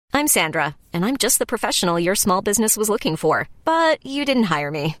I'm Sandra, and I'm just the professional your small business was looking for. But you didn't hire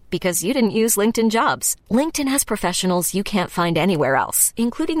me because you didn't use LinkedIn Jobs. LinkedIn has professionals you can't find anywhere else,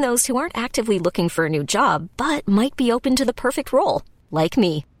 including those who aren't actively looking for a new job, but might be open to the perfect role, like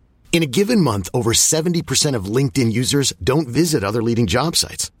me. In a given month, over 70% of LinkedIn users don't visit other leading job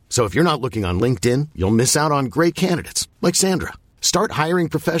sites. So if you're not looking on LinkedIn, you'll miss out on great candidates like Sandra. Start hiring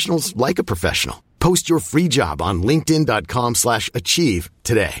professionals like a professional. Post your free job on linkedin.com/achieve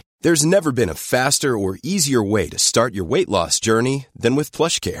today. There's never been a faster or easier way to start your weight loss journey than with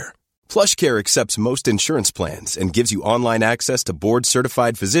PlushCare. PlushCare accepts most insurance plans and gives you online access to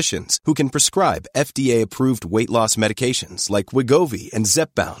board-certified physicians who can prescribe FDA-approved weight loss medications like Wegovy and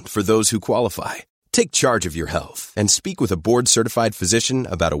Zepbound for those who qualify. Take charge of your health and speak with a board-certified physician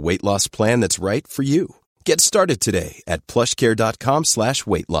about a weight loss plan that's right for you. Get started today at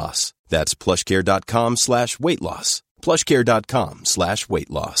plushcare.com/weight loss. That's plushcare.com/weight loss. plushcare.com/weight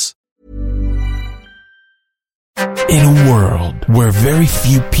loss. In a world where very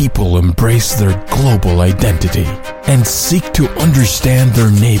few people embrace their global identity and seek to understand their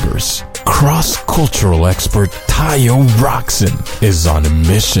neighbors, cross-cultural expert Tayo Roxon is on a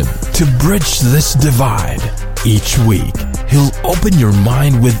mission to bridge this divide. Each week, he'll open your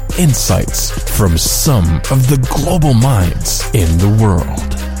mind with insights from some of the global minds in the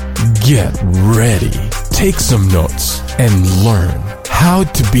world. Get ready, take some notes, and learn how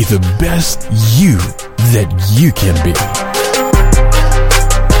to be the best you that you can be.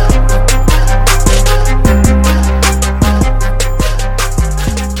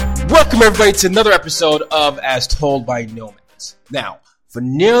 Welcome everybody to another episode of As Told by Nomads. Now, for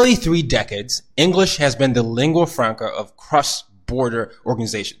nearly 3 decades, English has been the lingua franca of cross-border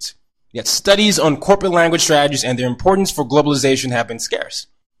organizations. Yet studies on corporate language strategies and their importance for globalization have been scarce.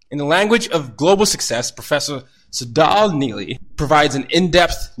 In the language of global success, Professor Sudhal Neely provides an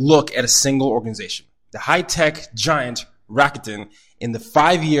in-depth look at a single organization, the high-tech giant Rakuten, in the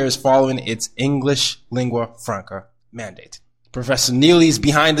 5 years following its English lingua franca mandate. Professor Neely's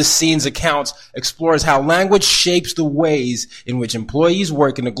behind-the-scenes account explores how language shapes the ways in which employees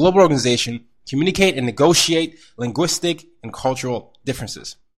work in a global organization, communicate and negotiate linguistic and cultural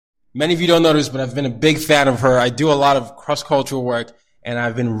differences. Many of you don't know this, but I've been a big fan of her. I do a lot of cross-cultural work, and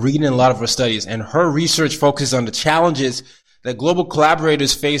I've been reading a lot of her studies. And her research focuses on the challenges that global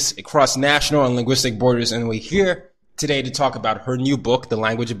collaborators face across national and linguistic borders. And we're here today to talk about her new book, The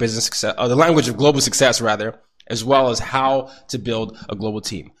Language of Business Success, The Language of Global Success, rather, as well as how to build a global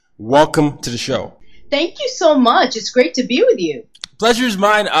team. Welcome to the show. Thank you so much. It's great to be with you. Pleasure's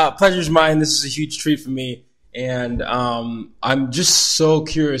mine. Pleasure's mine. This is a huge treat for me. And I'm just so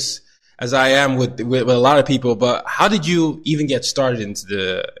curious, as I am with a lot of people, but how did you even get started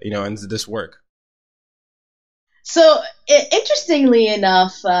into this work? So, interestingly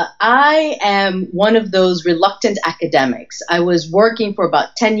enough, I am one of those reluctant academics. I was working for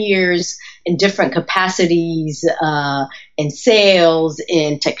about 10 years in different capacities, in sales,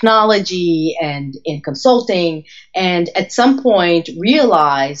 in technology, and in consulting, and at some point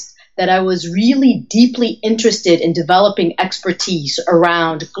realized that I was really deeply interested in developing expertise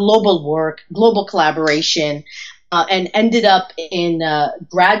around global work, global collaboration, and ended up in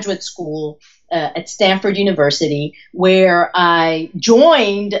graduate school at Stanford University, where I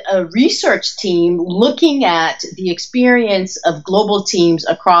joined a research team looking at the experience of global teams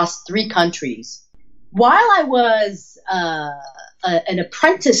across 3 countries. While I was an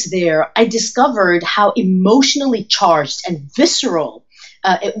apprentice there, I discovered how emotionally charged and visceral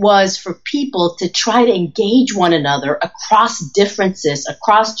it was for people to try to engage one another across differences,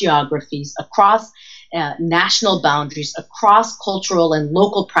 across geographies, across national boundaries, across cultural and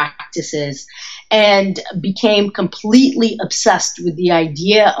local practices, and became completely obsessed with the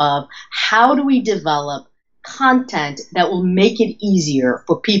idea of how do we develop content that will make it easier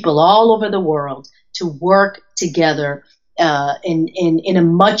for people all over the world to work together in a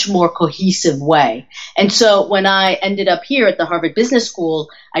much more cohesive way. And so when I ended up here at the Harvard Business School,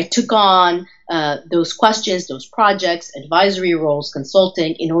 I took on those questions, those projects, advisory roles,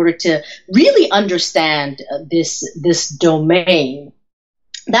 consulting, in order to really understand this domain.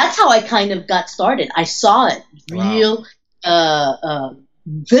 That's how I kind of got started. I saw it real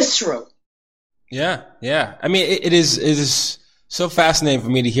visceral. Yeah. I mean, it is so fascinating for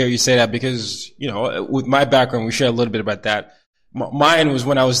me to hear you say that because, with my background, we share a little bit about that. Mine was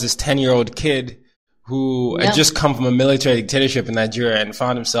when I was this 10-year-old kid who had just come from a military dictatorship in Nigeria and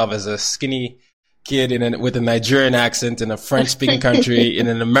found himself as a skinny kid with a Nigerian accent in a French-speaking country in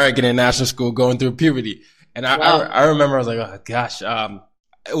an American international school going through puberty. And I remember I was like, oh gosh,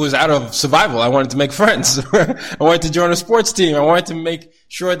 it was out of survival. I wanted to make friends. I wanted to join a sports team. I wanted to make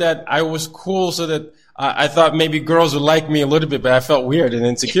sure that I was cool so that I thought maybe girls would like me a little bit, but I felt weird and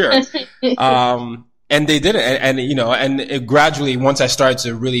insecure. And they didn't. And it gradually, once I started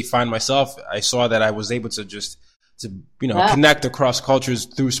to really find myself, I saw that I was able to connect across cultures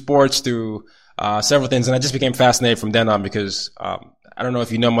through sports, through several things. And I just became fascinated from then on because I don't know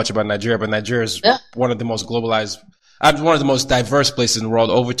if you know much about Nigeria, but Nigeria is one of the most globalized, one of the most diverse places in the world,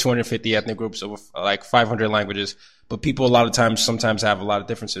 over 250 ethnic groups, over like 500 languages. But people sometimes have a lot of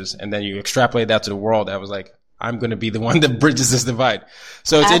differences. And then you extrapolate that to the world. I was like, I'm going to be the one that bridges this divide.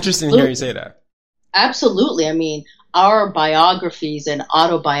 So it's interesting to hear you say that. Absolutely. I mean, our biographies and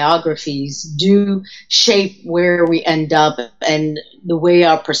autobiographies do shape where we end up and the way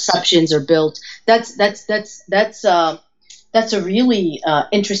our perceptions are built. That's a really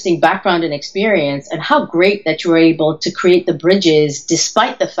interesting background and experience, and how great that you were able to create the bridges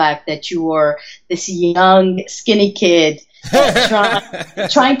despite the fact that you were this young, skinny kid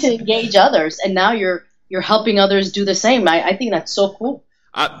trying to engage others, and now you're helping others do the same. I think that's so cool.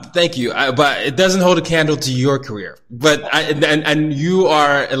 Thank you. But it doesn't hold a candle to your career. But and you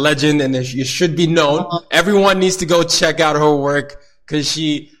are a legend, and you should be known. Everyone needs to go check out her work because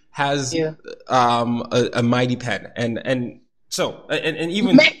she has a mighty pen. And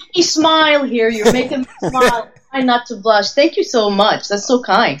even make me smile here. You're making me smile. Try not to blush. Thank you so much. That's so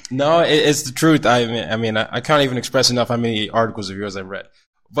kind. No, it's the truth. I mean, I can't even express enough how many articles of yours I've read.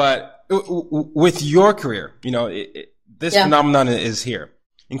 But with your career, this phenomenon is here.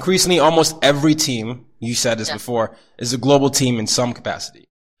 Increasingly, almost every team, you said this before, is a global team in some capacity.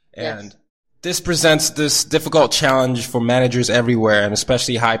 And this presents this difficult challenge for managers everywhere, and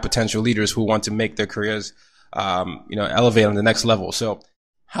especially high potential leaders who want to make their careers, elevate on the next level. So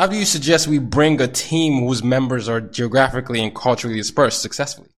how do you suggest we bring a team whose members are geographically and culturally dispersed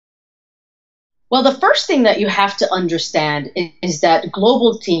successfully? Well, the first thing that you have to understand is that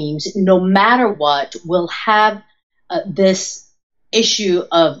global teams, no matter what, will have this issue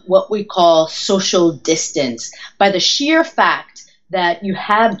of what we call social distance by the sheer fact that you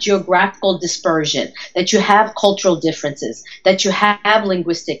have geographical dispersion, that you have cultural differences, that you have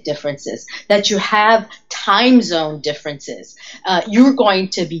linguistic differences, that you have time zone differences. You're going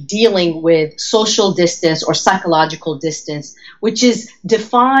to be dealing with social distance or psychological distance, which is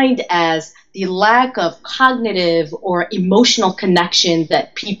defined as the lack of cognitive or emotional connection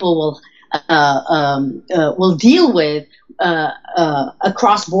that people will deal with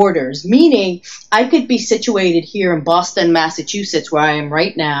across borders, meaning I could be situated here in Boston, Massachusetts, where I am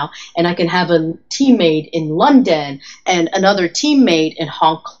right now, and I can have a teammate in London and another teammate in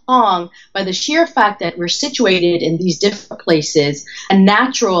Hong Kong. By the sheer fact that we're situated in these different places, a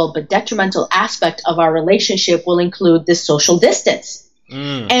natural but detrimental aspect of our relationship will include this social distance.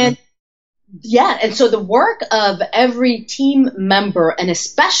 And so the work of every team member, and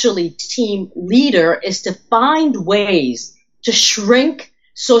especially team leader, is to find ways to shrink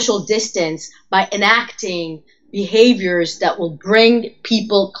social distance by enacting behaviors that will bring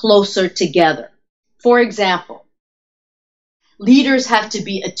people closer together. For example, leaders have to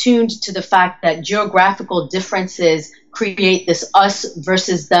be attuned to the fact that geographical differences create this us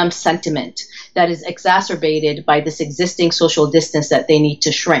versus them sentiment that is exacerbated by this existing social distance that they need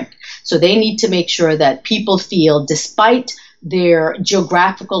to shrink. So they need to make sure that people feel, despite their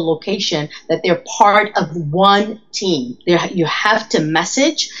geographical location, that they're part of one team. You have to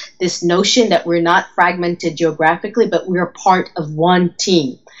message this notion that we're not fragmented geographically, but we're part of one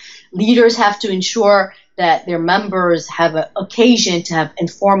team. Leaders have to ensure that their members have an occasion to have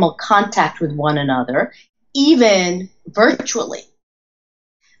informal contact with one another, even virtually.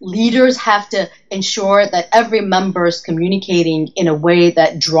 Leaders have to ensure that every member is communicating in a way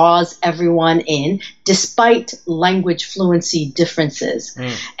that draws everyone in, despite language fluency differences.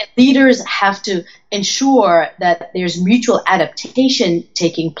 And leaders have to ensure that there's mutual adaptation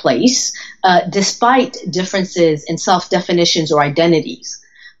taking place, despite differences in self-definitions or identities.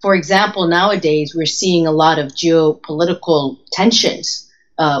 For example, nowadays we're seeing a lot of geopolitical tensions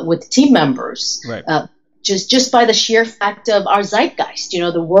with team members. Right. Just by the sheer fact of our zeitgeist.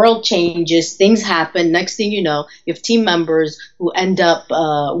 The world changes, things happen. Next thing you know, you have team members who end up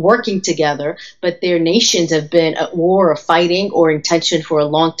working together, but their nations have been at war or fighting or in tension for a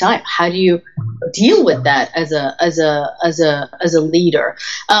long time. How do you deal with that as a leader?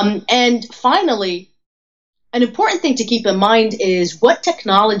 And finally, an important thing to keep in mind is, what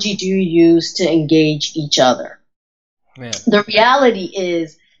technology do you use to engage each other? Man. The reality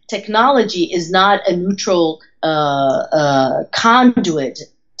is, technology is not a neutral conduit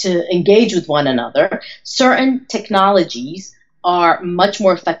to engage with one another. Certain technologies are much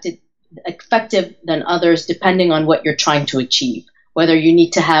more effective than others depending on what you're trying to achieve, whether you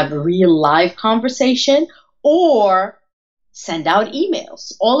need to have real live conversation or send out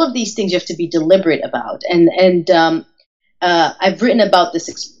emails. All of these things you have to be deliberate about. And I've written about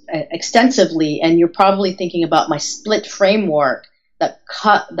this extensively, and you're probably thinking about my split framework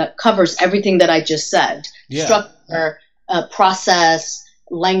that covers everything that I just said. Yeah. Structure, process,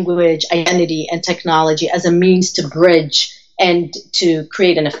 language, identity, and technology as a means to bridge and to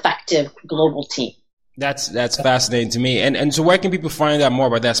create an effective global team. That's fascinating to me. And so where can people find out more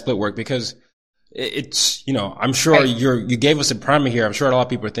about that split work? Because it's, I'm sure you gave us a primer here. I'm sure a lot of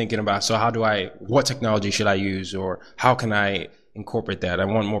people are thinking about, so what technology should I use, or how can I incorporate that? I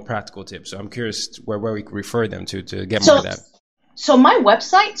want more practical tips. So I'm curious where we can refer them to get more of that. So my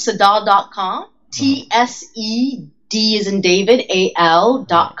website, tsedal.com, TSED as in David,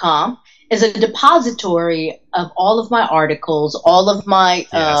 AL.com, is a depository of all of my articles, all of my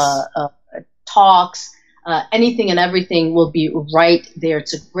talks, anything and everything will be right there.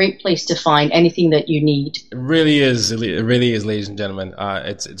 It's a great place to find anything that you need. It really is. It really is, ladies and gentlemen.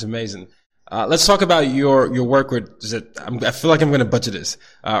 It's amazing. Let's talk about your work with, I feel like I'm going to butcher this.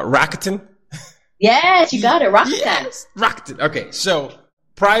 Rakuten? Yes, you got it. Rakuten. Yes, Rakuten. Okay, so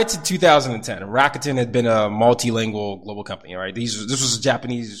prior to 2010, Rakuten had been a multilingual global company, right? This was a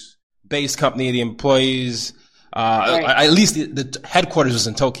Japanese-based company. The employees, at least the headquarters was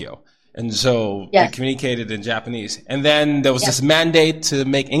in Tokyo. And so they communicated in Japanese. And then there was this mandate to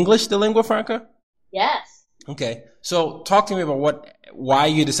make English the lingua franca? Yes. Okay. So talk to me about why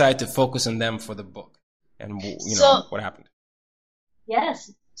you decided to focus on them for the book and, what happened.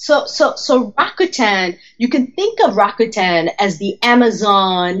 Yes. So Rakuten, you can think of Rakuten as the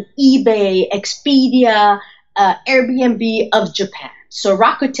Amazon, eBay, Expedia, Airbnb of Japan. So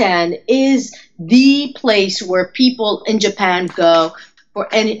Rakuten is the place where people in Japan go for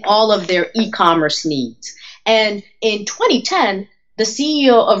all of their e-commerce needs. And in 2010, the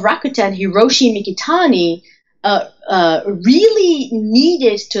CEO of Rakuten, Hiroshi Mikitani, really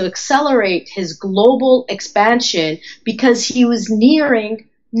needed to accelerate his global expansion because he was nearing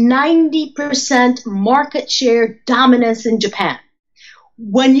 90% market share dominance in Japan.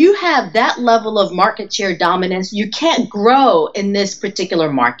 When you have that level of market share dominance, you can't grow in this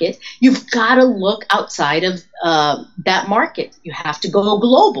particular market. You've got to look outside of that market. You have to go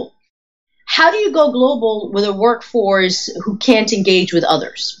global. How do you go global with a workforce who can't engage with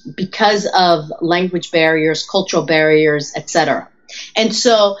others because of language barriers, cultural barriers, etc.? And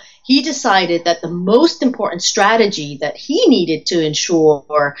so he decided that the most important strategy that he needed to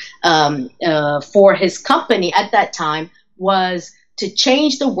ensure for his company at that time was to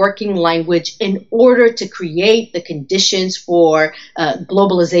change the working language in order to create the conditions for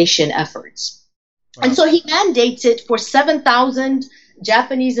globalization efforts. Wow. And so he mandates it for 7,000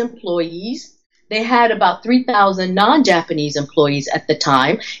 Japanese employees. They had about 3,000 non-Japanese employees at the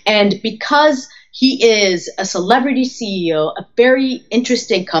time. And because he is a celebrity CEO, a very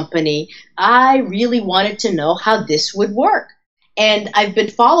interesting company, I really wanted to know how this would work. And I've been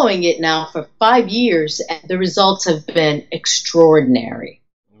following it now for 5 years, and the results have been extraordinary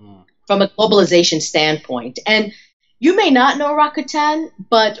from a globalization standpoint. And you may not know Rakuten,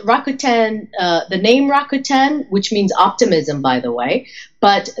 but Rakuten, the name Rakuten, which means optimism, by the way,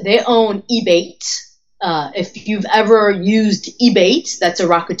 but they own eBate. If you've ever used eBate, that's a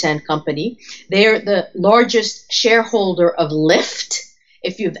Rakuten company. They're the largest shareholder of Lyft.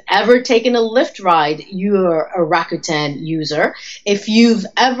 If you've ever taken a Lyft ride, you're a Rakuten user. If you've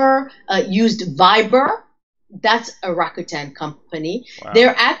ever used Viber, that's a Rakuten company. Wow.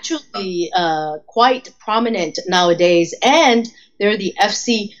 They're actually quite prominent nowadays, and they're the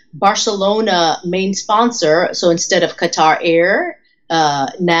FC Barcelona main sponsor. So instead of Qatar Air,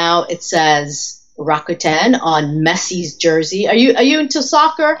 now it says Rakuten on Messi's jersey. Are you into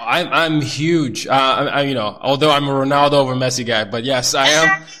soccer? I'm huge. Although I'm a Ronaldo over Messi guy, but yes, I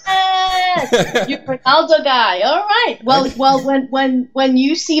am. Yes, you're a Ronaldo guy. All right. Well, when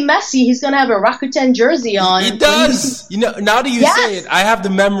you see Messi, he's gonna have a Rakuten jersey on. He does. Now that you say it, I have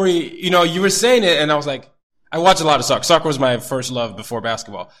the memory. You were saying it, and I was like, I watch a lot of soccer. Soccer was my first love before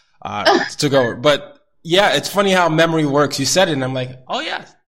basketball took over. But yeah, it's funny how memory works. You said it, and I'm like, oh yeah.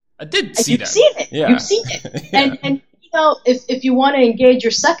 I did see that. You've seen it. Yeah. You've seen it. Yeah. And if you want to engage your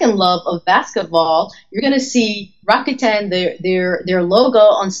second love of basketball, you're going to see Rakuten, their logo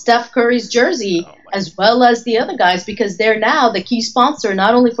on Steph Curry's jersey, as well as the other guys, because they're now the key sponsor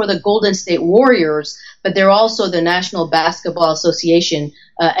not only for the Golden State Warriors, but they're also the National Basketball Association,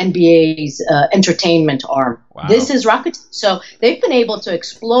 NBA's entertainment arm. Wow. This is Rakuten. So they've been able to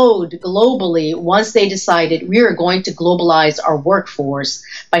explode globally once they decided we are going to globalize our workforce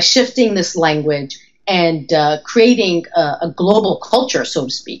by shifting this language and creating a global culture, so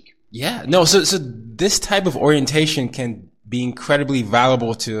to speak. Yeah, no. So this type of orientation can be incredibly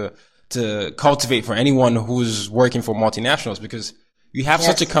valuable to cultivate for anyone who's working for multinationals, because you have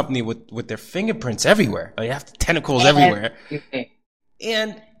such a company with their fingerprints everywhere. Like, you have tentacles everywhere.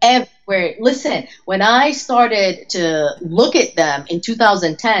 And everywhere. Listen, when I started to look at them in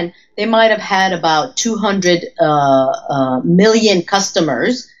 2010, they might have had about 200 million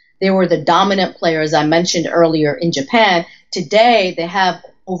customers. They were the dominant player, as I mentioned earlier, in Japan. Today, they have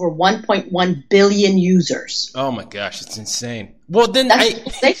over 1.1 billion users. Oh my gosh, it's insane. Well, then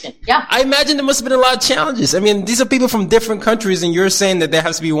Yeah. I imagine there must have been a lot of challenges. I mean, these are people from different countries, and you're saying that there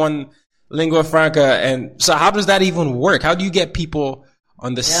has to be one lingua franca. And so how does that even work? How do you get people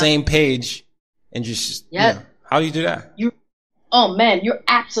on the same page and just, how do you do that? Oh man, you're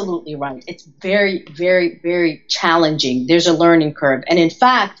absolutely right. It's very, very, very challenging. There's a learning curve. And in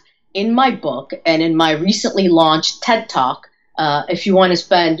fact, in my book and in my recently launched TED Talk, if you want to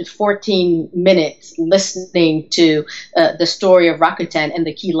spend 14 minutes listening to the story of Rakuten and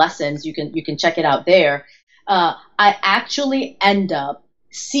the key lessons, you can check it out there. I actually end up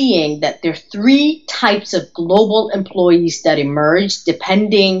seeing that there are three types of global employees that emerge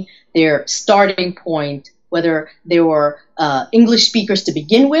depending their starting point, whether they were English speakers to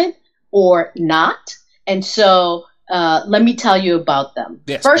begin with or not. And so let me tell you about them.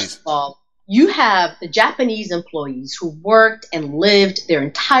 Yes, First please. of all, you have the Japanese employees who worked and lived their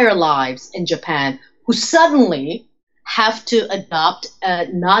entire lives in Japan, who suddenly have to adopt a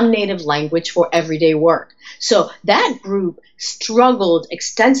non-native language for everyday work. So that group struggled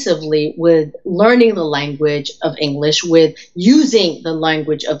extensively with learning the language of English, with using the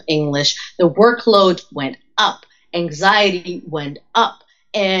language of English. The workload went up, anxiety went up,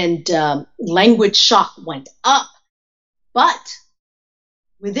 and language shock went up. But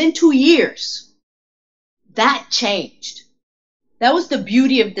within 2 years, that changed. That was the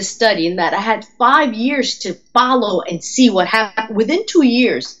beauty of the study, in that I had 5 years to follow and see what happened. Within 2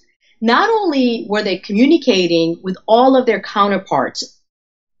 years, not only were they communicating with all of their counterparts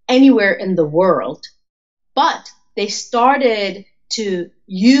anywhere in the world, but they started to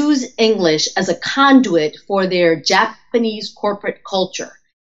use English as a conduit for their Japanese corporate culture.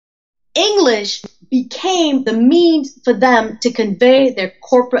 English became the means for them to convey their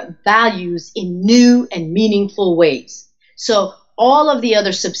corporate values in new and meaningful ways. So all of the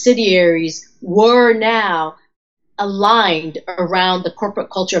other subsidiaries were now aligned around the corporate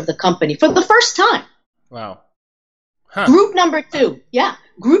culture of the company for the first time. Wow. Huh. Group number two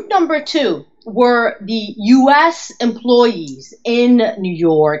were the U.S. employees in New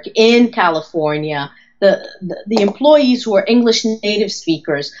York, in California, the employees who are English native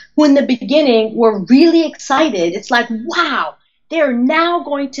speakers, who in the beginning were really excited. It's like, wow, they're now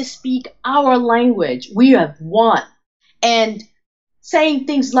going to speak our language. We have won. And saying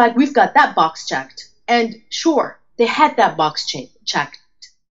things like, we've got that box checked. And sure, they had that box checked.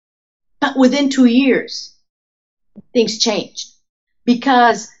 But within 2 years, things changed,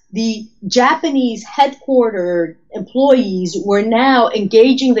 because the Japanese headquartered employees were now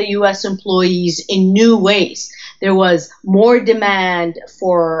engaging the U.S. employees in new ways. There was more demand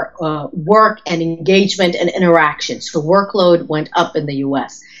for work and engagement and interaction. So workload went up in the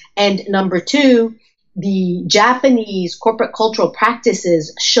U.S. And number two, the Japanese corporate cultural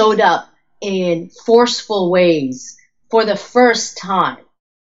practices showed up in forceful ways for the first time.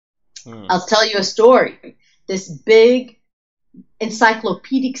 I'll tell you a story. This big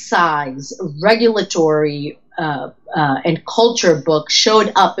encyclopedic size regulatory and culture book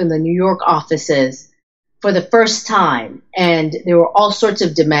showed up in the New York offices for the first time, and there were all sorts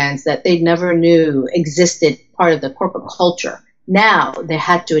of demands that they never knew existed part of the corporate culture. Now they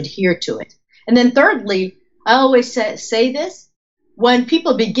had to adhere to it. And then thirdly, I always say this, when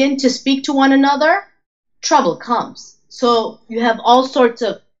people begin to speak to one another, trouble comes. So you have all sorts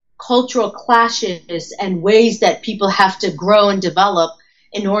of cultural clashes and ways that people have to grow and develop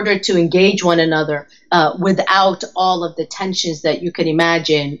in order to engage one another without all of the tensions that you can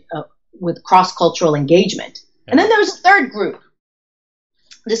imagine with cross-cultural engagement. And then there's a third group.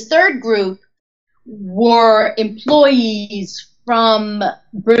 This third group were employees from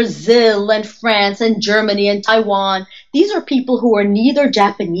Brazil and France and Germany and Taiwan. These are people who are neither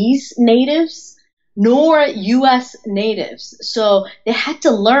Japanese natives nor U.S. natives. So they had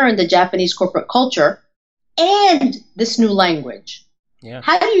to learn the Japanese corporate culture and this new language. Yeah.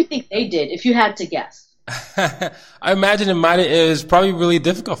 How do you think they did, if you had to guess? I imagine is probably really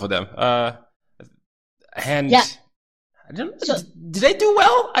difficult for them. And Yeah. I don't know, did they do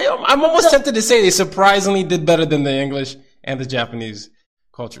well? I'm almost tempted to say they surprisingly did better than the English and the Japanese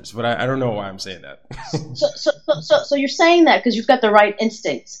cultures, but I don't know why I'm saying that. So you're saying that because you've got the right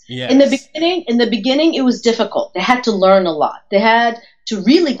instincts. Yes. In the beginning, it was difficult. They had to learn a lot. They had to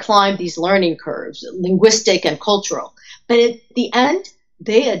really climb these learning curves, linguistic and cultural. But at the end,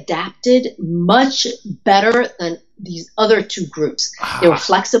 they adapted much better than these other two groups. They were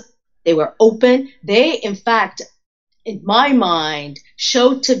flexible. They were open. They, in fact, in my mind,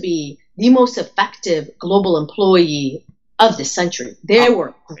 showed to be the most effective global employee of the century. They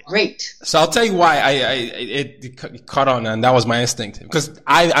were great. So I'll tell you why it caught on, and that was my instinct, because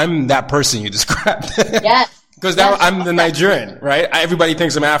I'm that person you described. Yes. Because I'm the Nigerian, right? Everybody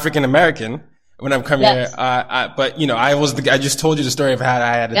thinks I'm African American when I'm coming here. But you know, I just told you the story of how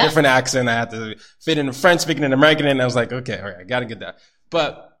I had a different accent. I had to fit in French speaking and American, and I was like, okay, all right, I got to get that.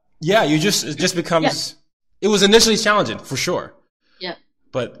 But yeah, it just becomes. It was initially challenging for sure. Yeah.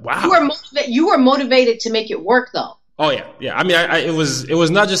 But wow. You were motivated to make it work, though. Oh yeah. I mean, it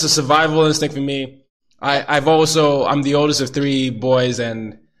was not just a survival instinct for me. I'm the oldest of three boys,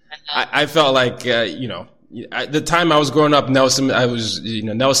 and I felt like the time I was growing up, Nelson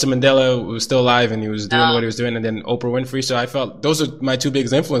Mandela was still alive and he was doing what he was doing, and then Oprah Winfrey. So I felt those are my two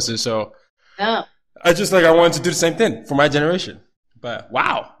biggest influences. So I wanted to do the same thing for my generation. But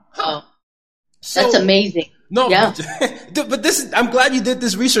wow. Oh, that's amazing. No, but I'm glad you did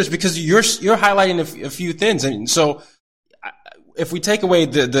this research, because you're highlighting a few things. And so if we take away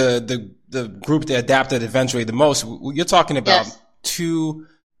the group that adapted eventually the most, you're talking about two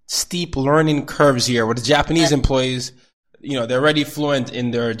steep learning curves here, where the Japanese employees, they're already fluent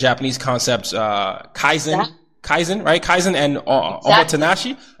in their Japanese concepts, Kaizen, right? Kaizen and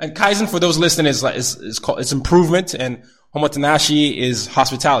Omotenashi. And Kaizen, for those listening, is called, it's improvement, and Omotenashi is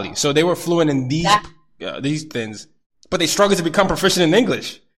hospitality. So they were fluent in these things, but they struggled to become proficient in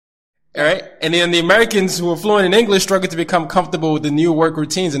English. All right. And then the Americans who were fluent in English struggled to become comfortable with the new work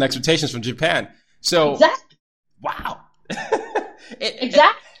routines and expectations from Japan. So, wow.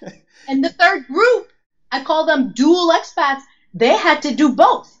 Exactly. And the third group, I call them dual expats. They had to do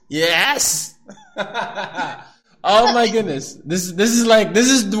both. Yes. Oh my goodness. This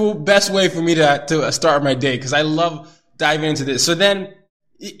is the best way for me to start my day, because I love diving into this. So then,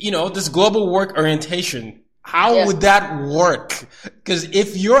 this global work orientation, how would that work? Because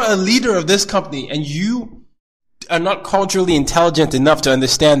if you're a leader of this company and you are not culturally intelligent enough to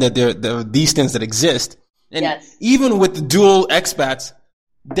understand that there are these things that exist, and even with the dual expats,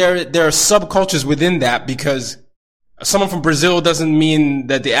 there are subcultures within that, because someone from Brazil doesn't mean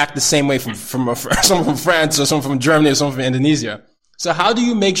that they act the same way from someone from France or someone from Germany or someone from Indonesia. So how do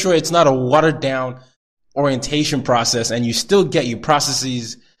you make sure it's not a watered down orientation process, and you still get your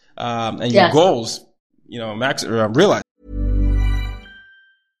processes and your goals, realized?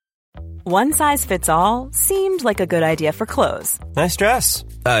 One size fits all seemed like a good idea for clothes. Nice dress.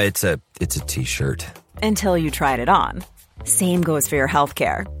 It's a t-shirt. Until you tried it on. Same goes for your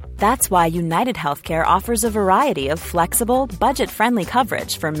healthcare. That's why United Healthcare offers a variety of flexible, budget-friendly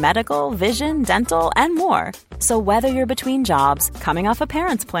coverage for medical, vision, dental, and more. So whether you're between jobs, coming off a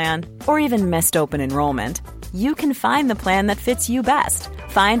parent's plan, or even missed open enrollment, you can find the plan that fits you best.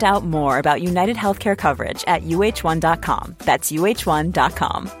 Find out more about United Healthcare coverage at uh1.com. That's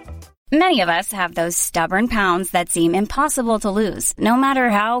uh1.com. Many of us have those stubborn pounds that seem impossible to lose, no matter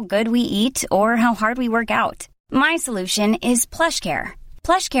how good we eat or how hard we work out. My solution is PlushCare.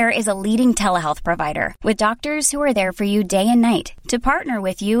 PlushCare is a leading telehealth provider with doctors who are there for you day and night to partner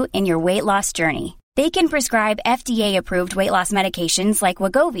with you in your weight loss journey. They can prescribe FDA-approved weight loss medications like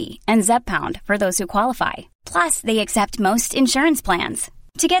Wegovy and Zepbound for those who qualify. Plus, they accept most insurance plans.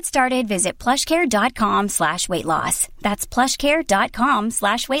 To get started, visit plushcare.com/weightloss. That's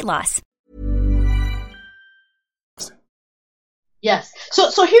plushcare.com/weightloss. Yes.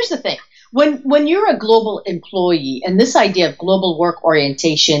 So here's the thing. When you're a global employee, and this idea of global work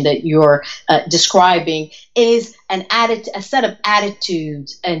orientation that you're describing is a set of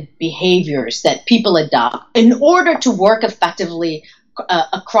attitudes and behaviors that people adopt in order to work effectively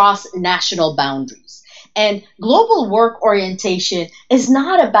across national boundaries. And global work orientation is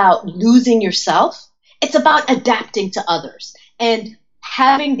not about losing yourself. It's about adapting to others and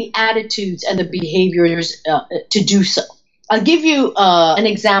having the attitudes and the behaviors to do so. I'll give you an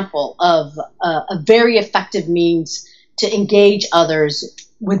example of a very effective means to engage others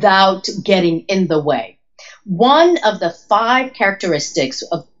without getting in the way. One of the 5 characteristics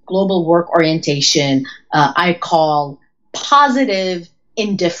of global work orientation I call positive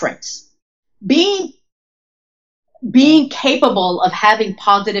indifference. Being being capable of having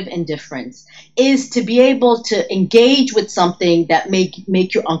positive indifference is to be able to engage with something that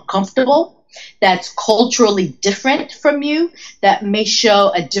make you uncomfortable, that's culturally different from you, that may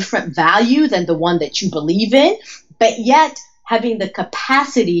show a different value than the one that you believe in, but yet having the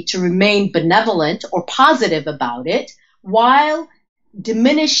capacity to remain benevolent or positive about it while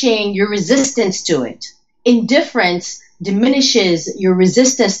diminishing your resistance to it. Indifference diminishes your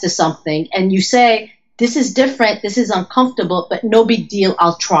resistance to something, and you say, this is different, this is uncomfortable, but no big deal,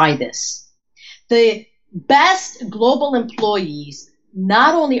 I'll try this. The best global employees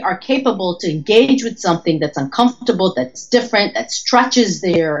not only are capable to engage with something that's uncomfortable, that's different, that stretches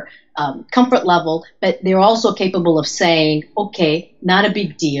their comfort level, but they're also capable of saying, okay, not a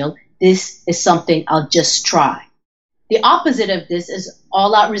big deal, this is something I'll just try. The opposite of this is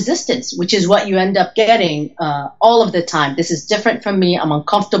all-out resistance, which is what you end up getting all of the time. This is different from me. I'm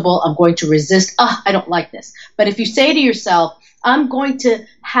uncomfortable. I'm going to resist. I don't like this. But if you say to yourself, I'm going to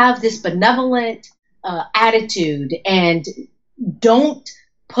have this benevolent attitude and don't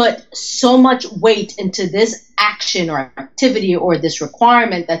put so much weight into this action or activity or this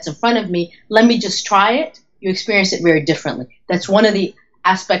requirement that's in front of me, let me just try it, you experience it very differently. That's one of the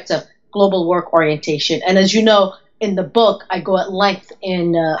aspects of global work orientation. And as you know, in the book, I go at length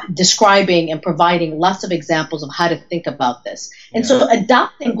in describing and providing lots of examples of how to think about this. And so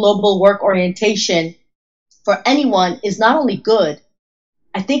adopting global work orientation for anyone is not only good,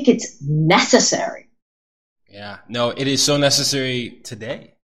 I think it's necessary. Yeah, no, it is so necessary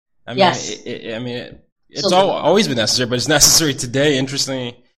today. I mean, yes. It's always been necessary, but it's necessary today.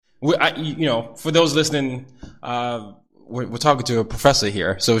 Interestingly, for those listening, we're talking to a professor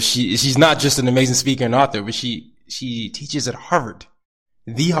here. So she's not just an amazing speaker and author, but she teaches at Harvard,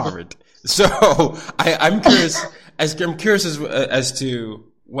 the Harvard. So I'm curious as to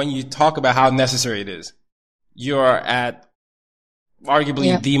when you talk about how necessary it is. You're at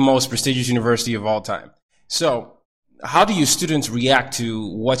arguably the most prestigious university of all time. So how do your students react to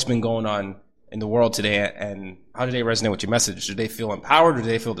what's been going on in the world today, and how do they resonate with your message? Do they feel empowered or do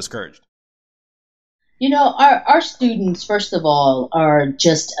they feel discouraged? You know, our students, first of all, are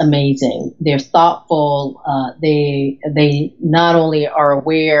just amazing. They're thoughtful. They not only are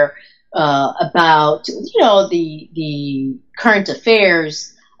aware about, the current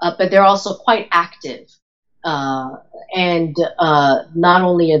affairs, but they're also quite active. And not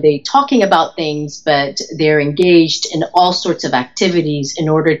only are they talking about things, but they're engaged in all sorts of activities in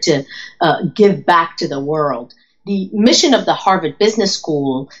order to give back to the world. The mission of the Harvard Business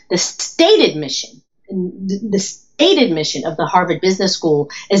School, the stated mission of the Harvard Business School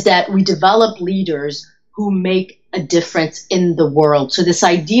is that we develop leaders who make a difference in the world. So this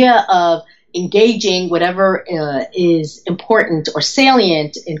idea of engaging whatever is important or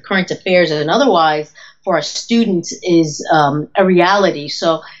salient in current affairs and otherwise for our students is a reality.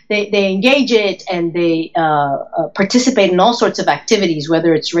 So they engage it and they participate in all sorts of activities,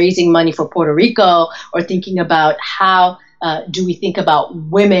 whether it's raising money for Puerto Rico or thinking about how do we think about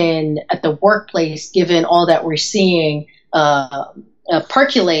women at the workplace, given all that we're seeing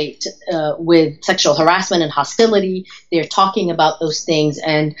percolate with sexual harassment and hostility. They're talking about those things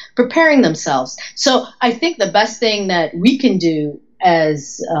and preparing themselves. So I think the best thing that we can do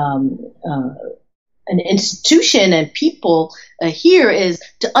as an institution and people here is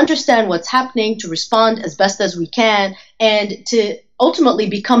to understand what's happening, to respond as best as we can, and to ultimately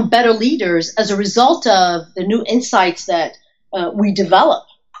become better leaders as a result of the new insights that we develop.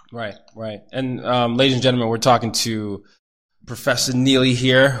 Right. And ladies and gentlemen, we're talking to Professor Neely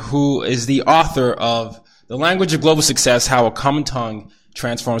here, who is the author of The Language of Global Success, How a Common Tongue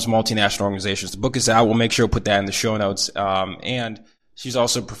Transforms Multinational Organizations. The book is out. We'll make sure we'll put that in the show notes. And she's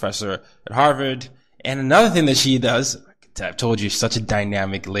also a professor at Harvard. And another thing that she does, I've told you, she's such a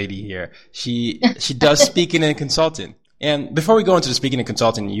dynamic lady here. She does speaking and consulting. And before we go into the speaking and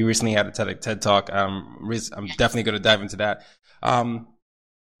consulting, you recently had a TED Talk. I'm definitely going to dive into that.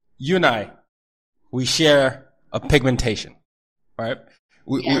 You and I, we share a pigmentation, right?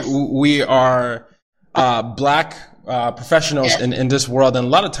 We are black professionals in this world, and a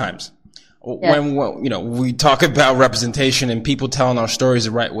lot of times when we talk about representation and people telling our stories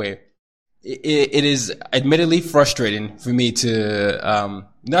the right way, it is admittedly frustrating for me to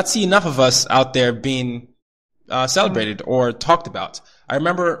not see enough of us out there being celebrated or talked about. I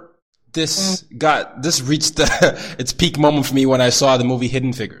remember this reached its peak moment for me when I saw the movie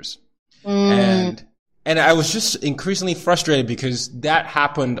Hidden Figures. And I was just increasingly frustrated because that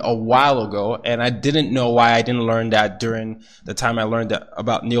happened a while ago, and I didn't know why I didn't learn that during the time I learned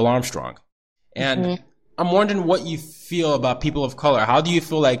about Neil Armstrong. And I'm wondering what you feel about people of color. How do you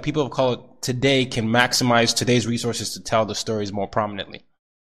feel like people of color today can maximize today's resources to tell the stories more prominently?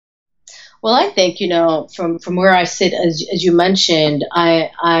 Well, I think, from where I sit, as you mentioned,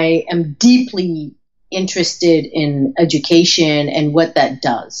 I am deeply interested in education and what that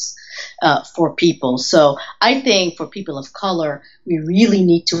does for people. So I think for people of color, we really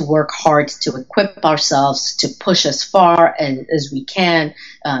need to work hard to equip ourselves to push as far as we can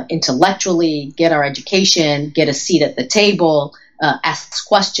intellectually, get our education, get a seat at the table, ask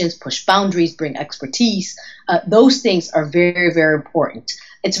questions, push boundaries, bring expertise. Those things are very, very important.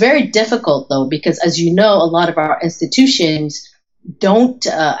 It's very difficult, though, because, as you know, a lot of our institutions don't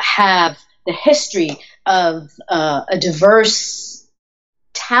have the history of a diverse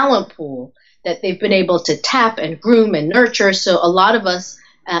talent pool that they've been able to tap and groom and nurture. So a lot of us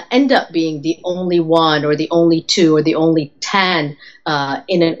end up being the only one or the only two or the only 10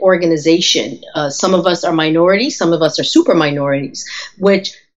 in an organization. Some of us are minorities, some of us are super minorities,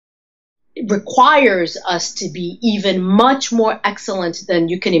 which requires us to be even much more excellent than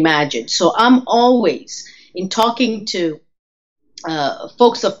you can imagine. So I'm always, in talking to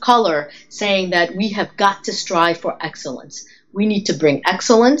folks of color, saying that we have got to strive for excellence. We need to bring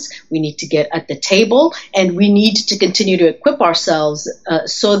excellence. We need to get at the table, and we need to continue to equip ourselves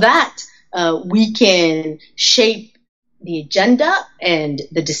so that we can shape the agenda and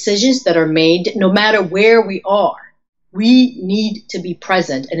the decisions that are made no matter where we are. We need to be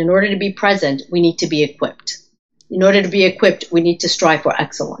present, and in order to be present, we need to be equipped. In order to be equipped, we need to strive for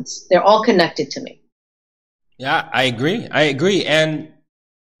excellence. They're all connected to me. Yeah, I agree. And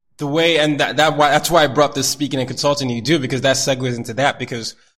the way, and that's why I brought this speaking and consulting you do, because that segues into that,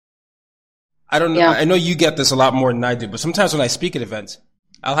 because I don't know, I know you get this a lot more than I do, but sometimes when I speak at events,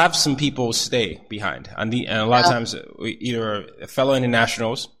 I'll have some people stay behind, and a lot of times either fellow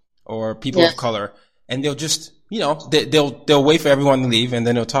internationals or people of color, and they'll just, they'll wait for everyone to leave, and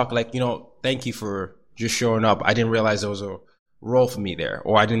then they'll talk like, thank you for just showing up. I didn't realize there was a role for me there,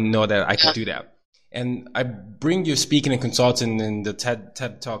 or I didn't know that I could do that. And I bring your speaking and consulting and the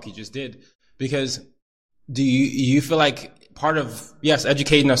TED talk you just did, because do you feel like part of, yes,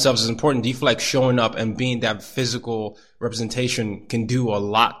 educating ourselves is important. Do you feel like showing up and being that physical representation can do a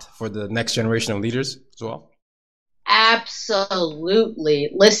lot for the next generation of leaders as well?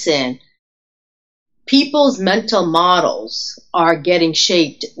 Absolutely. Listen, people's mental models are getting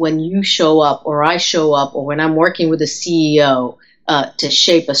shaped when you show up, or I show up, or when I'm working with a CEO to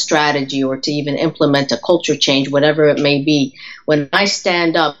shape a strategy or to even implement a culture change, whatever it may be. When I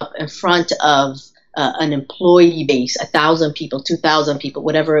stand up in front of an employee base, 1,000 people, 2,000 people,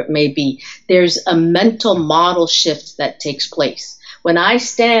 whatever it may be, there's a mental model shift that takes place. When I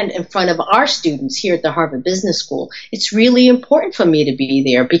stand in front of our students here at the Harvard Business School, it's really important for me to be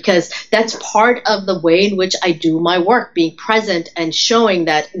there, because that's part of the way in which I do my work, being present and showing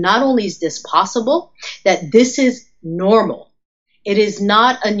that not only is this possible, that this is normal. It is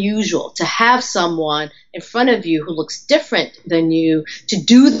not unusual to have someone in front of you who looks different than you to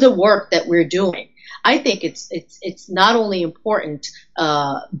do the work that we're doing. I think it's not only important,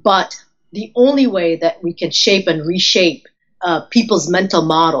 but the only way that we can shape and reshape people's mental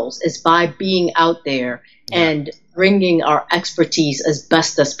models is by being out there and bringing our expertise as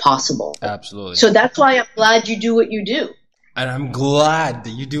best as possible. Absolutely. So that's why I'm glad you do what you do. And I'm glad that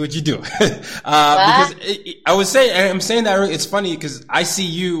you do what you do. Because I'm saying that it's funny because I see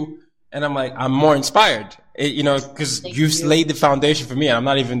you and I'm like, I'm more inspired, because you've laid the foundation for me. And I'm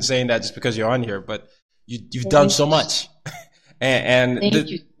not even saying that just because you're on here, but you've done so much. Thank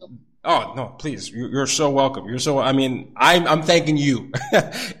you. Oh, no, please. You're so welcome. I'm thanking you.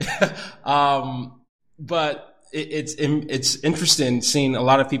 But it's interesting seeing a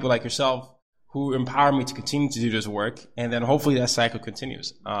lot of people like yourself who empower me to continue to do this work, and then hopefully that cycle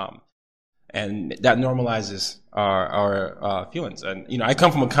continues, and that normalizes our feelings. And I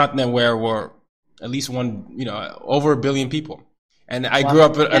come from a continent where we're at least over 1 billion people, and I grew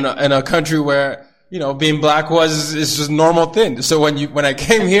up in a country where being black is just a normal thing. So when I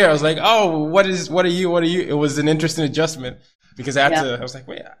came here, I was like, oh, what are you? It was an interesting adjustment. Because I was like,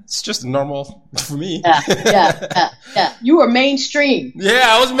 wait, it's just normal for me. Yeah. You were mainstream. Yeah,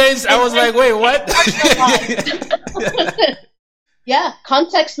 I was like, wait, what? Yeah,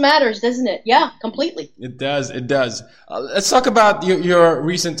 context matters, doesn't it? Yeah, completely. It does. Let's talk about your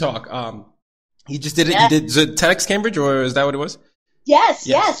recent talk. You just did it. You did TEDx Cambridge, or is that what it was? Yes.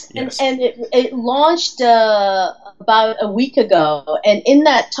 And it launched about a week ago. And in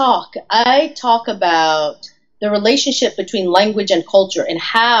that talk, I talk about the relationship between language and culture, and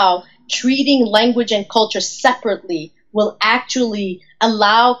how treating language and culture separately will actually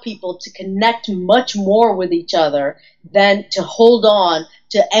allow people to connect much more with each other than to hold on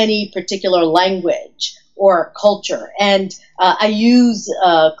to any particular language or culture. And I use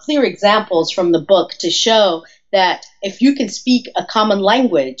clear examples from the book to show that if you can speak a common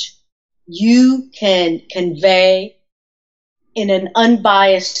language, you can convey in an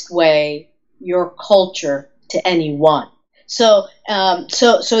unbiased way your culture to anyone. So that's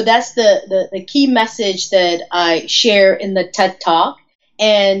the key message that I share in the TED Talk.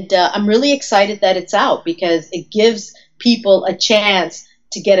 And I'm really excited that it's out because it gives people a chance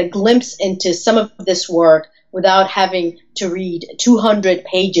to get a glimpse into some of this work without having to read 200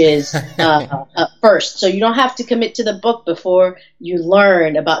 pages first. So you don't have to commit to the book before you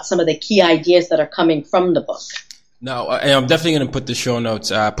learn about some of the key ideas that are coming from the book. No, I'm definitely going to put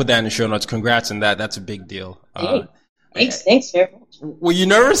put that in the show notes. Congrats on that. That's a big deal. Thanks very much. Were you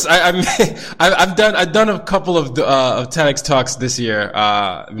nervous? I've done a couple of TEDx talks this year.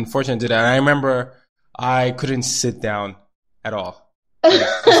 I've been fortunate to do that. And I remember I couldn't sit down at all.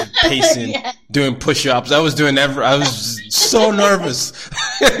 Like, pacing, doing push-ups. I was so nervous.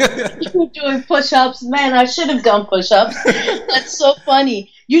 You were doing push-ups, man. I should have done push-ups. That's so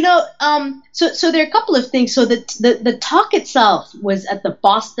funny. So there are a couple of things. So the talk itself was at the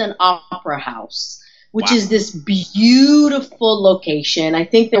Boston Opera House, which is this beautiful location. I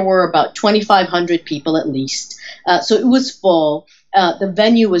think there were about 2,500 people at least. So it was full. The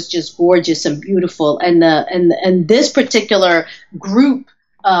venue was just gorgeous and beautiful. And this particular group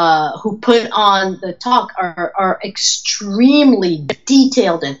who put on the talk are extremely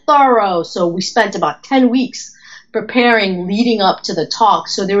detailed and thorough. So we spent about 10 weeks preparing leading up to the talk.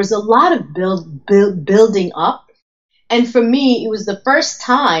 So there was a lot of building up. And for me, it was the first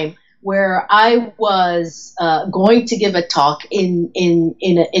time where I was going to give a talk in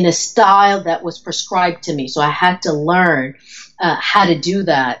a style that was prescribed to me. So I had to learn how to do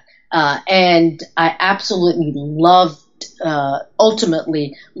that. And I absolutely loved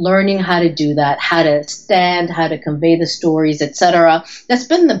ultimately learning how to do that, how to stand, how to convey the stories, etc. That's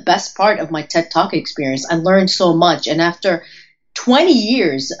been the best part of my TED Talk experience. I learned so much. And after 20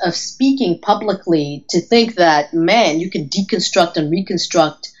 years of speaking publicly, to think that, man, you can deconstruct and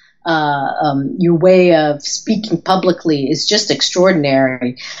reconstruct your way of speaking publicly is just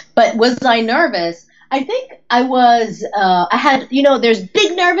extraordinary. But was I nervous? I think I was, I had, there's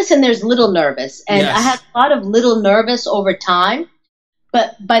big nervous and there's little nervous. And yes. I had a lot of little nervous over time.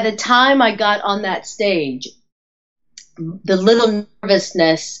 But by the time I got on that stage, the little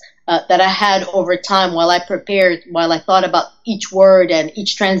nervousness that I had over time while I prepared, while I thought about each word and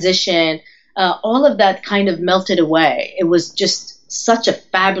each transition, all of that kind of melted away. It was just such a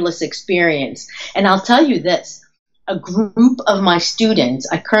fabulous experience. And I'll tell you this, a group of my students,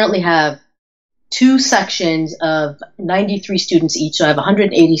 I currently have 2 sections of 93 students each, so I have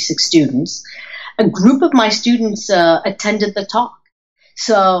 186 students. A group of my students attended the talk.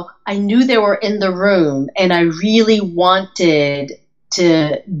 So I knew they were in the room, and I really wanted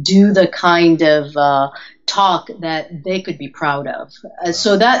to do the kind of talk that they could be proud of.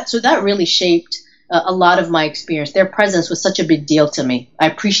 So that really shaped a lot of my experience. Their presence was such a big deal to me. I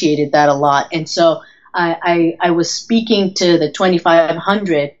appreciated that a lot. And so I was speaking to the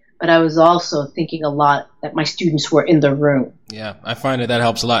 2,500, but I was also thinking a lot that my students were in the room. Yeah, I find that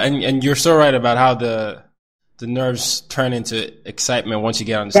helps a lot. And you're so right about how the nerves turn into excitement once you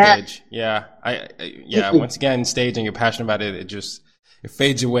get on the stage. Yeah. Once you get on stage and you're passionate about it, it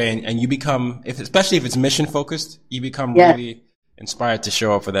fades away and you become, especially if it's mission focused, you become really inspired to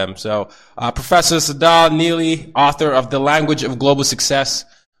show up for them. So, Professor Tsedal Neely, author of The Language of Global Success.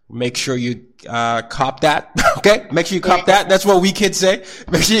 Make sure you cop that. Okay, make sure you cop that. That's what we kids say.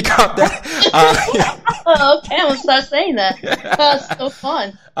 Make sure you cop that. Okay, I'm gonna start saying that. That's so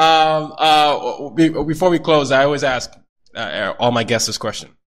fun. Before we close, I always ask all my guests this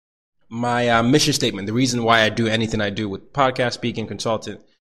question. My mission statement, the reason why I do anything I do with podcast, speaking, consultant,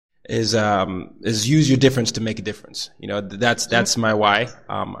 is use your difference to make a difference. That's my why.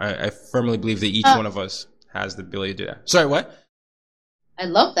 I firmly believe that each one of us has the ability to do that. Sorry, what? I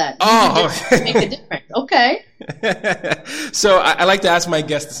love that. Make a difference. Okay. So I like to ask my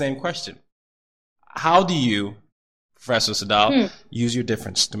guests the same question. How do you, Professor Tsedal, use your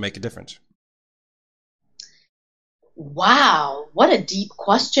difference to make a difference? Wow, what a deep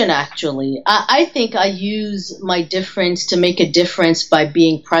question, actually. I think I use my difference to make a difference by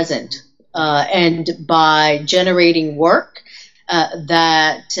being present and by generating work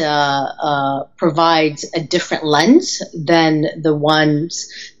that provides a different lens than the ones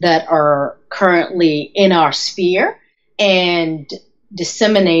that are currently in our sphere, and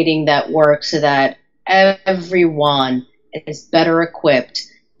disseminating that work so that everyone is better equipped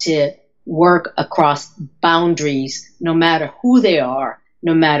to work across boundaries, no matter who they are,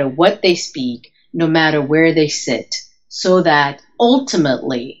 no matter what they speak, no matter where they sit, so that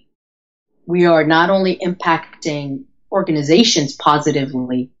ultimately we are not only impacting organizations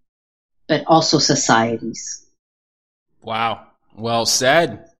positively, but also societies. Wow. Well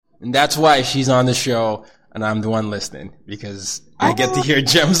said. And that's why she's on the show and I'm the one listening, because I get to hear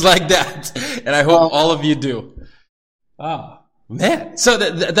gems like that. And I hope all of you do. Oh, man. So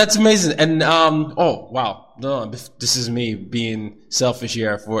that's amazing. And, oh, wow. No, this is me being selfish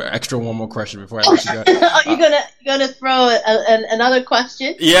here for one more question before I let you go. You're gonna throw another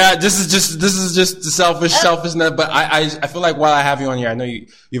question? Yeah, this is just the selfishness. But I feel like while I have you on here, I know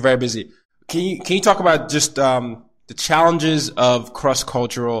you're very busy. Can you talk about just, the challenges of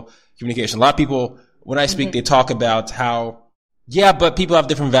cross-cultural communication? A lot of people, when I speak, they talk about how, yeah, but people have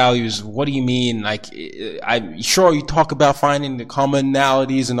different values. What do you mean? Like, I'm sure you talk about finding the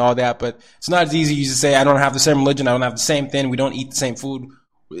commonalities and all that, but it's not as easy as to say, I don't have the same religion, I don't have the same thing, we don't eat the same food.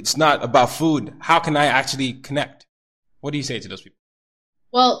 It's not about food. How can I actually connect? What do you say to those people?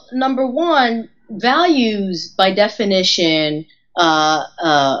 Well, number one, values by definition are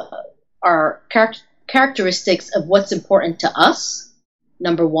characteristics of what's important to us.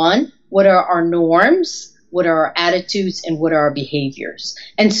 Number one, what are our norms? What are our attitudes, and what are our behaviors?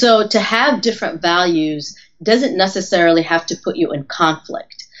 And so to have different values doesn't necessarily have to put you in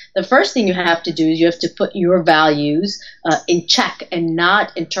conflict. The first thing you have to do is you have to put your values in check and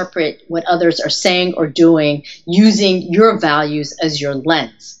not interpret what others are saying or doing using your values as your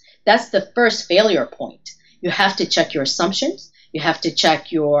lens. That's the first failure point. You have to check your assumptions. You have to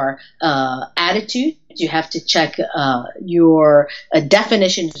check your attitude. You have to check your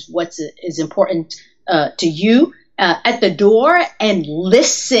definitions, what is important to you at the door, and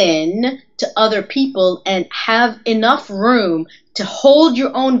listen to other people and have enough room to hold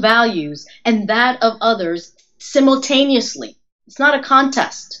your own values and that of others simultaneously. It's not a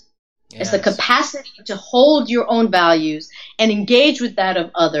contest. Yes. It's the capacity to hold your own values and engage with that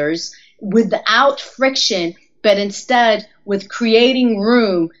of others without friction, but instead with creating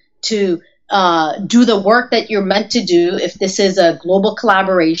room to do the work that you're meant to do if this is a global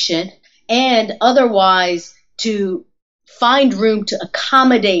collaboration, and otherwise to find room to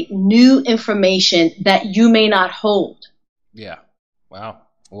accommodate new information that you may not hold. Yeah. Wow.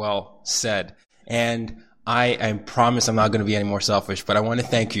 Well said. And I promise I'm not going to be any more selfish, but I want to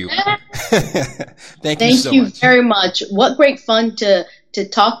thank you. Thank you so much. Thank you very much. What great fun to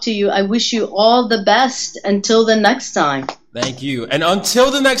talk to you. I wish you all the best until the next time. Thank you. And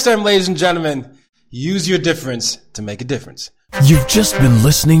until the next time, ladies and gentlemen, use your difference to make a difference. You've just been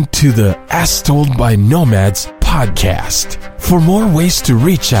listening to the As Told by Nomads podcast. For more ways to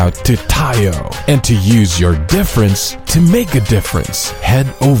reach out to Tayo and to use your difference to make a difference, head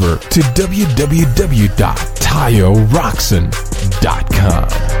over to www.tayoroxen.com.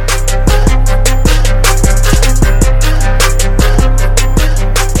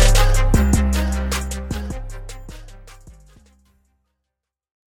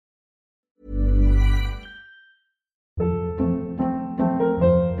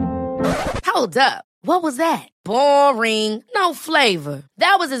 Hold up. What was that? Boring. No flavor.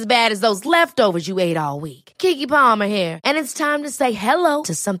 That was as bad as those leftovers you ate all week. Keke Palmer here. And it's time to say hello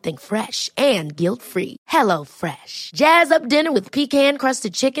to something fresh and guilt-free. Hello Fresh. Jazz up dinner with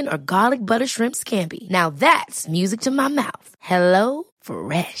pecan-crusted chicken or garlic butter shrimp scampi. Now that's music to my mouth. Hello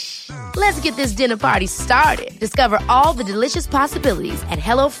Fresh. Let's get this dinner party started. Discover all the delicious possibilities at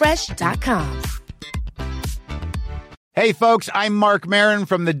HelloFresh.com. Hey, folks, I'm Mark Maron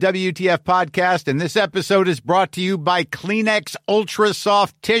from the WTF Podcast, and this episode is brought to you by Kleenex Ultra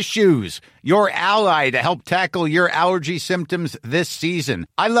Soft Tissues, your ally to help tackle your allergy symptoms this season.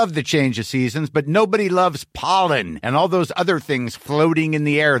 I love the change of seasons, but nobody loves pollen and all those other things floating in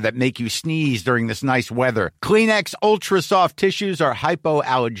the air that make you sneeze during this nice weather. Kleenex Ultra Soft Tissues are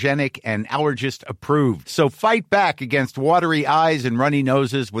hypoallergenic and allergist approved, so fight back against watery eyes and runny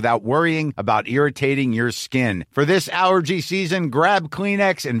noses without worrying about irritating your skin. For this allergy season, grab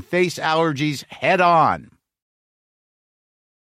Kleenex and face allergies head on.